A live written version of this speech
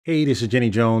Hey, this is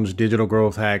Jenny Jones, Digital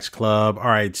Growth Hacks Club. All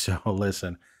right, so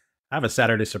listen, I have a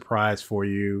Saturday surprise for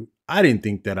you. I didn't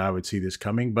think that I would see this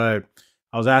coming, but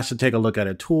I was asked to take a look at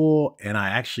a tool, and I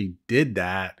actually did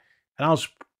that. And I was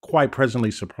quite pleasantly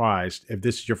surprised. If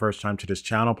this is your first time to this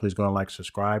channel, please go and like,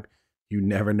 subscribe. You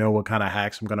never know what kind of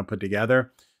hacks I'm going to put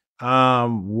together.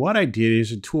 What I did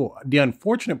is a tool. The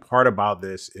unfortunate part about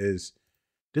this is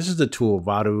the tool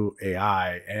Vadoo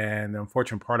AI, and the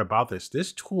unfortunate part about this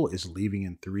tool is leaving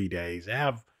in 3 days. They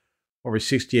have over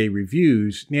 68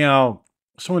 reviews. Now,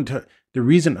 the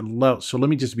reason, so let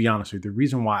me just be honest with you. The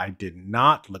reason why I did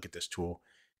not look at this tool,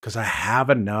 because I have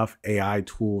enough AI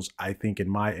tools, I think, in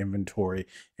my inventory,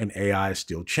 and AI is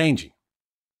still changing.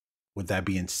 With that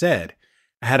being said,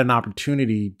 I had an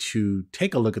opportunity to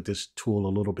take a look at this tool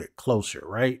a little bit closer,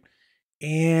 right?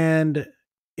 And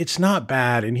it's not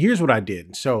bad. And here's what I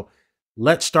did. So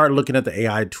let's start looking at the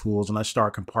AI tools and let's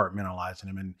start compartmentalizing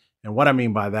them. And what I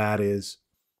mean by that is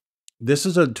this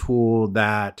is a tool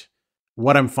that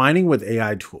what I'm finding with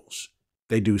AI tools,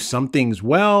 they do some things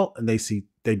well and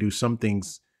they do some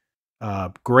things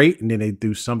great, and then they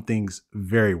do some things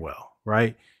very well,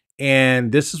 right?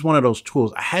 And this is one of those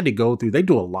tools I had to go through. They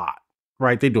do a lot,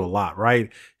 right? They do a lot,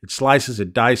 right? It slices,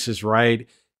 it dices, right?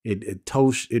 It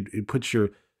toasts, it puts your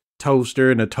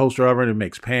toaster in a toaster oven, it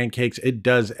makes pancakes, it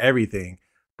does everything.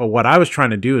 But what I was trying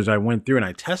to do is I went through and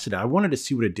I tested it. I wanted to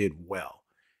see what it did well.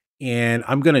 And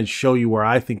I'm going to show you where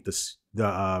I think the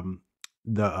um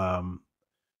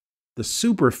the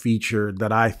super feature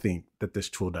that I think that this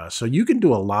tool does. So you can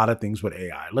do a lot of things with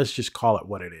AI. Let's just call it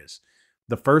what it is.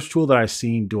 The first tool that I've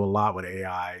seen do a lot with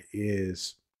AI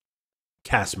is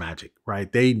Cast Magic,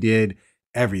 right? They did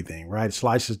everything, right?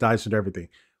 Slices, dices, everything.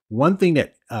 One thing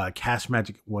that Cast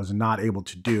Magic was not able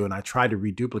to do, and I tried to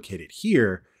reduplicate it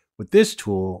here with this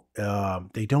tool,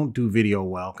 they don't do video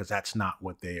well because that's not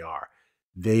what they are.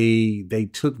 They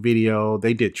took video,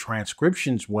 they did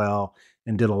transcriptions well,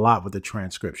 and did a lot with the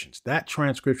transcriptions. That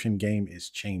transcription game is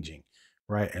changing,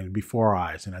 right? And before our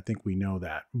eyes, and I think we know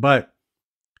that. But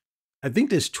I think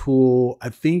this tool, I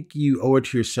think you owe it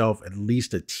to yourself at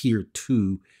least a tier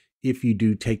 2 if you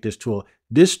do take this tool.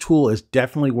 This tool is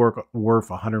definitely worth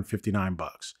 159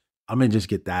 bucks. I'm gonna just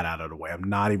get that out of the way. I'm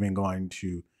not even going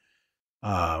to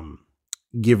um,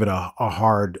 give it a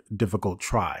hard, difficult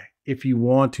try. If you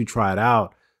want to try it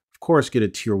out, of course, get a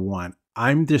tier 1.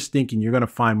 I'm just thinking you're gonna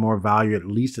find more value at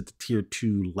least at the tier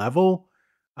 2 level,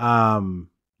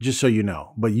 just so you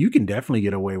know. But you can definitely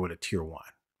get away with a tier 1,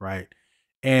 right?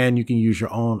 And you can use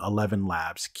your own 11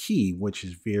 Labs key, which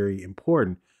is very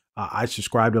important. I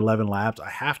subscribe to 11 Labs. I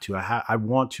have to. I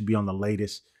want to be on the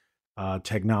latest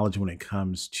technology when it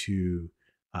comes to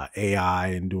AI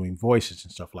and doing voices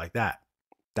and stuff like that.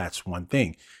 That's one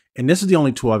thing. And this is the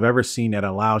only tool I've ever seen that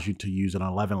allows you to use an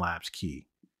 11 Labs key.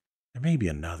 There may be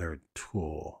another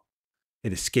tool.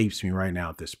 It escapes me right now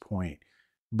at this point.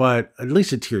 But at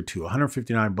least a tier 2,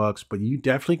 159 bucks. But you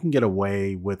definitely can get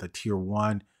away with a tier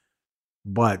 1.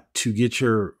 But to get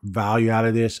your value out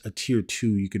of this, a tier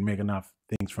 2, you can make enough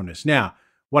things from this. Now,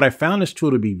 what I found this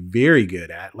tool to be very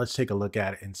good at, let's take a look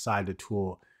at it inside the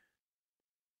tool.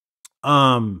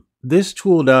 This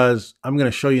tool does, I'm going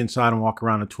to show you inside and walk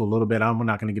around the tool a little bit. I'm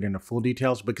not going to get into full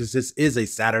details because this is a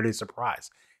Saturday surprise.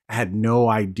 I had no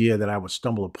idea that I would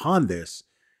stumble upon this,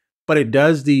 but it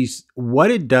does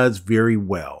what it does very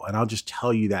well. And I'll just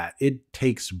tell you that it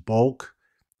takes bulk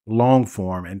long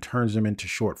form and turns them into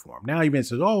short form. Now you may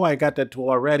say, oh, I got that tool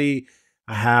already.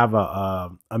 I have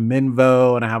a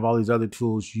Minvo and I have all these other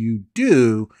tools. You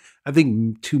do. I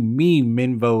think to me,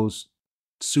 Minvo's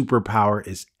superpower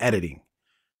is editing,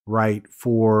 right?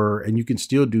 And you can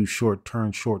still do short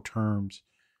form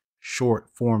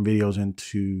videos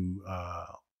into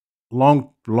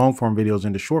long form videos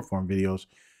into short form videos.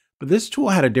 But this tool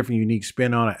had a different unique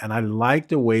spin on it. And I like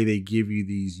the way they give you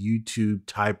these YouTube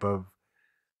type of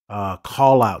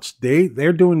call outs.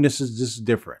 They're doing this is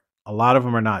different. A lot of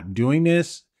them are not doing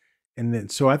this. And then,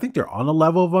 so I think they're on the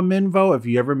level of a Minvo. If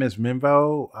you ever miss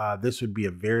Minvo, this would be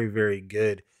a very, very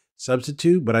good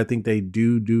substitute, but I think they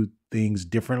do things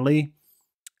differently.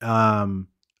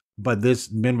 But this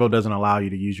Minvo doesn't allow you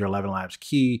to use your 11 Labs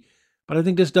key, but I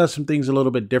think this does some things a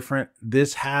little bit different.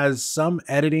 This has some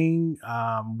editing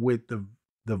with the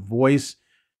voice,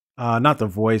 not the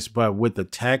voice, but with the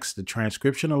text, the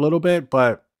transcription a little bit,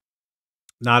 but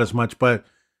not as much. But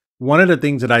one of the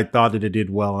things that I thought that it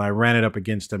did well, and I ran it up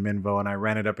against a Minvo, and I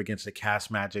ran it up against the Cast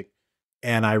Magic,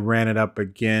 and I ran it up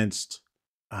against,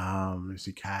 let's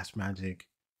see, Cast Magic,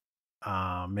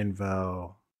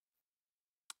 Minvo,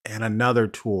 and another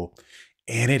tool.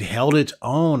 And it held its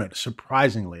own,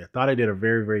 surprisingly. I thought I did a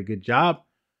very, very good job.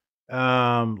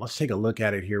 Let's take a look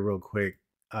at it here real quick.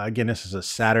 Again, this is a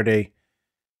Saturday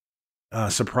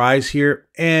surprise here.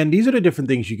 And these are the different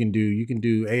things you can do. You can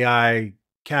do AI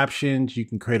captions. You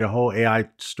can create a whole AI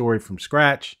story from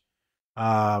scratch.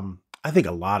 I think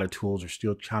a lot of tools are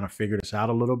still trying to figure this out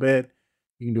a little bit.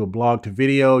 You can do a blog to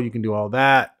video. You can do all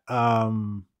that.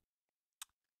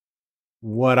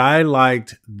 What I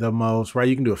liked the most, right?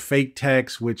 You can do a fake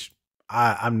text, which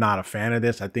I'm not a fan of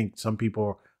this. I think some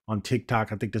people on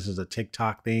TikTok, I think this is a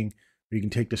TikTok thing where you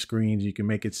can take the screens, you can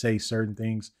make it say certain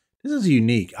things. This is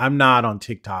unique. I'm not on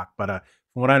TikTok, but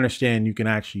from what I understand, you can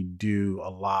actually do a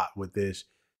lot with this.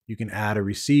 You can add a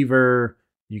receiver,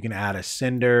 you can add a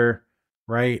sender,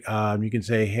 right? You can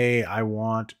say, hey, I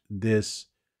want this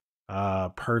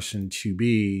person to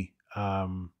be a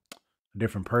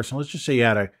different person. Let's just say you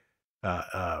had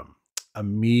a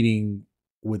meeting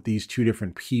with these two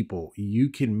different people. You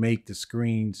can make the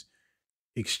screens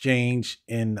exchange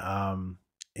in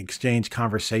exchange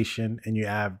conversation, and you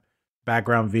have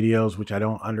background videos, which I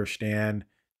don't understand.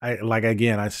 I like,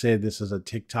 again, I said this is a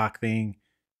TikTok thing.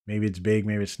 Maybe it's big,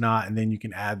 maybe it's not. And then you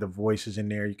can add the voices in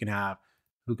there. You can have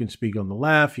who can speak on the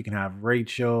left. You can have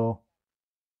Rachel.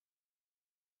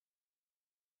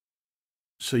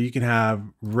 So you can have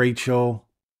Rachel.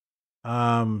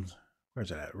 Um, where's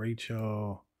that at?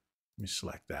 Rachel. Let me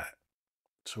select that.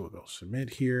 So we'll go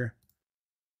submit here.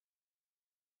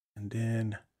 And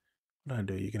then what do I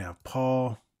do? You can have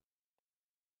Paul.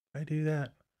 Did I do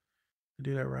that? I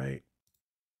do that right?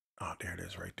 Oh, there it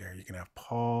is right there. You can have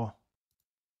Paul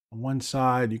on one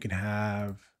side. You can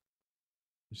have,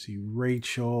 let's see,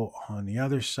 Rachel on the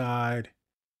other side.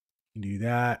 You can do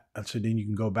that. And so then you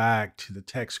can go back to the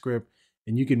text script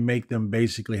and you can make them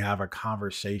basically have a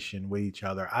conversation with each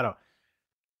other.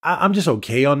 I'm just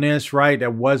okay on this, right?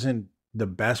 That wasn't the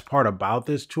best part about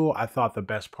this tool. I thought the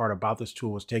best part about this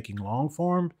tool was taking long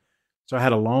form. So I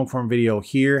had a long form video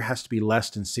here, it has to be less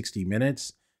than 60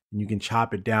 minutes. And you can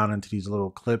chop it down into these little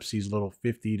clips, these little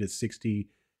 50 to 60,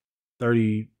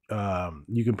 30.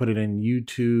 You can put it in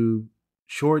YouTube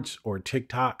shorts or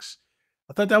TikToks.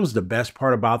 I thought that was the best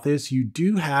part about this. You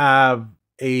do have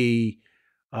a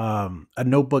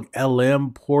notebook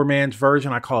LM poor man's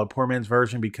version. I call it poor man's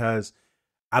version because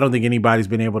I don't think anybody's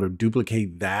been able to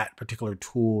duplicate that particular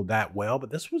tool that well,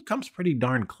 but this one comes pretty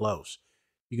darn close.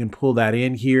 You can pull that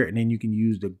in here and then you can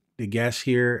use the guests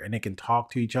here and they can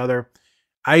talk to each other.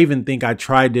 I even think I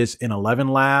tried this in 11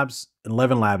 Labs.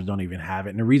 11 Labs don't even have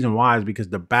it. And the reason why is because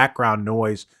the background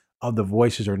noise of the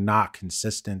voices are not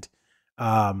consistent.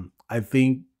 I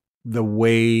think the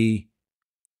way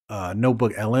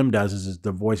Notebook LM does is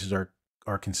the voices are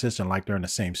consistent, like they're in the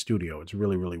same studio. It's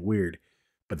really, really weird.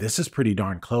 But this is pretty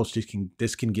darn close.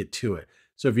 This can get to it.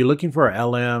 So if you're looking for a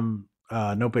LM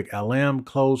Notebook LM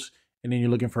close, and then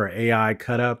you're looking for an AI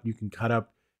cut up, you can cut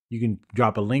up. You can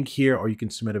drop a link here, or you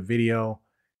can submit a video.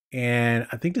 And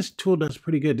I think this tool does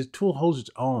pretty good. This tool holds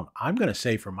its own. I'm gonna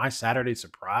say for my Saturday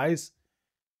surprise,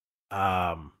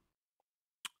 um,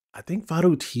 I think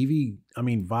Vadoo TV. I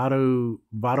mean Vadoo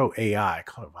AI. I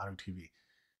call it Vadoo TV.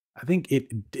 I think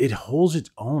it holds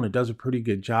its own. It does a pretty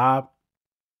good job.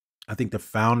 I think the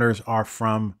founders are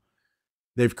from.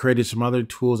 They've created some other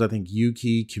tools. I think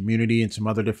Yuki, Community, and some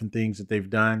other different things that they've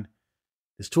done.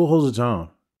 This tool holds its own.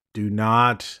 Do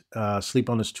not sleep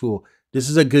on this tool. This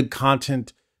is a good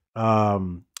content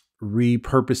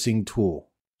repurposing tool.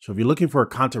 So if you're looking for a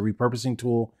content repurposing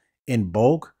tool in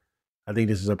bulk, I think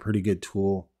this is a pretty good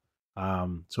tool.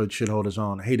 So it should hold its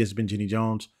own. Hey, this has been Jenny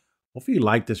Jones. Hopefully you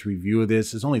like this review of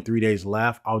this. There's only 3 days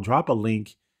left. I'll drop a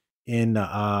link in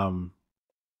the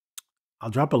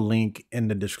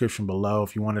description below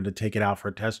if you wanted to take it out for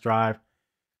a test drive.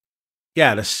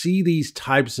 Yeah, to see these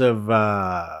types of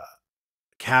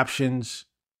captions,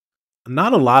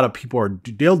 not a lot of people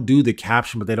they'll do the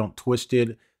caption, but they don't twist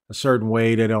it a certain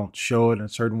way. They don't show it in a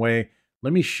certain way.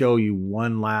 Let me show you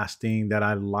one last thing that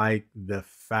I like the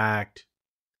fact.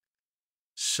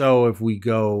 So if we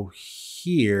go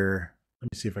here,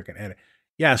 let me see if I can edit.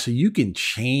 Yeah, so you can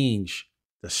change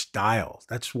the styles.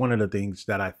 That's one of the things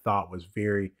that I thought was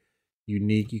very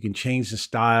unique. You can change the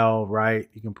style, right?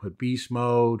 You can put beast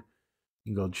mode.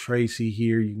 You can go Tracy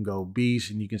here. You can go beast,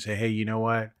 and you can say, hey, you know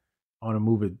what? I want to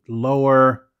move it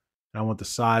lower. And I want the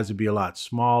size to be a lot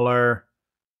smaller,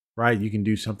 right? You can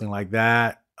do something like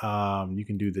that. You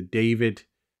can do the David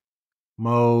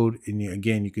mode. And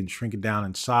again, you can shrink it down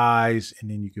in size and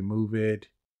then you can move it.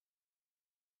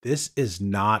 This is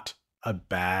not a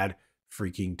bad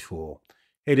freaking tool.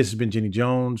 Hey, this has been Jenny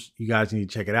Jones. You guys need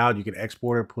to check it out. You can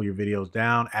export it, pull your videos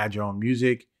down, add your own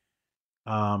music,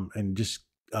 and just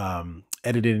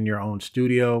edit it in your own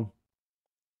studio.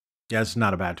 Yeah, it's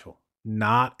not a bad tool.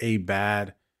 not a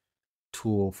bad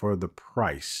tool for the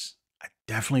price. I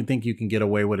definitely think you can get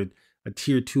away with a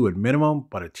tier two at minimum,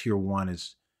 but a tier one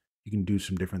is you can do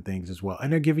some different things as well.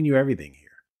 And they're giving you everything here.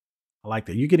 I like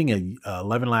that. You're getting a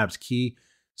 11 Labs key.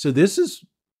 So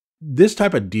this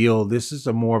type of deal. This is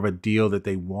a more of a deal that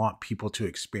they want people to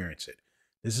experience it.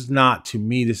 This is not, to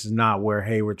me, this is not where,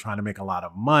 hey, we're trying to make a lot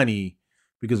of money,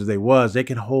 because if they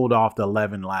can hold off the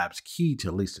 11 Labs key to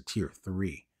at least a tier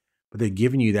three, but they're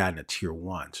giving you that in a tier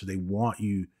one. So they want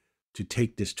you to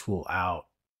take this tool out.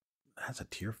 That's a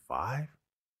tier five.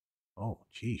 Oh,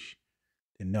 geez.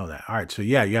 Didn't know that. All right. So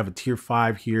yeah, you have a tier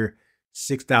five here,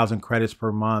 6,000 credits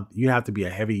per month. You have to be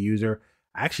a heavy user.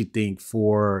 I actually think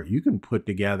you can put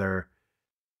together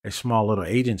a small little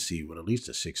agency with at least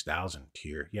a 6,000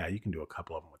 tier. Yeah, you can do a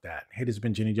couple of them with that. Hey, this has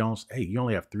been Jenny Jones. Hey, you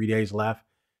only have 3 days left.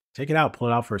 Take it out, pull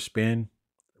it out for a spin.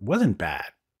 It wasn't bad,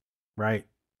 right?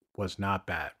 Was not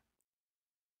bad.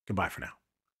 Goodbye for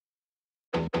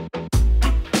now.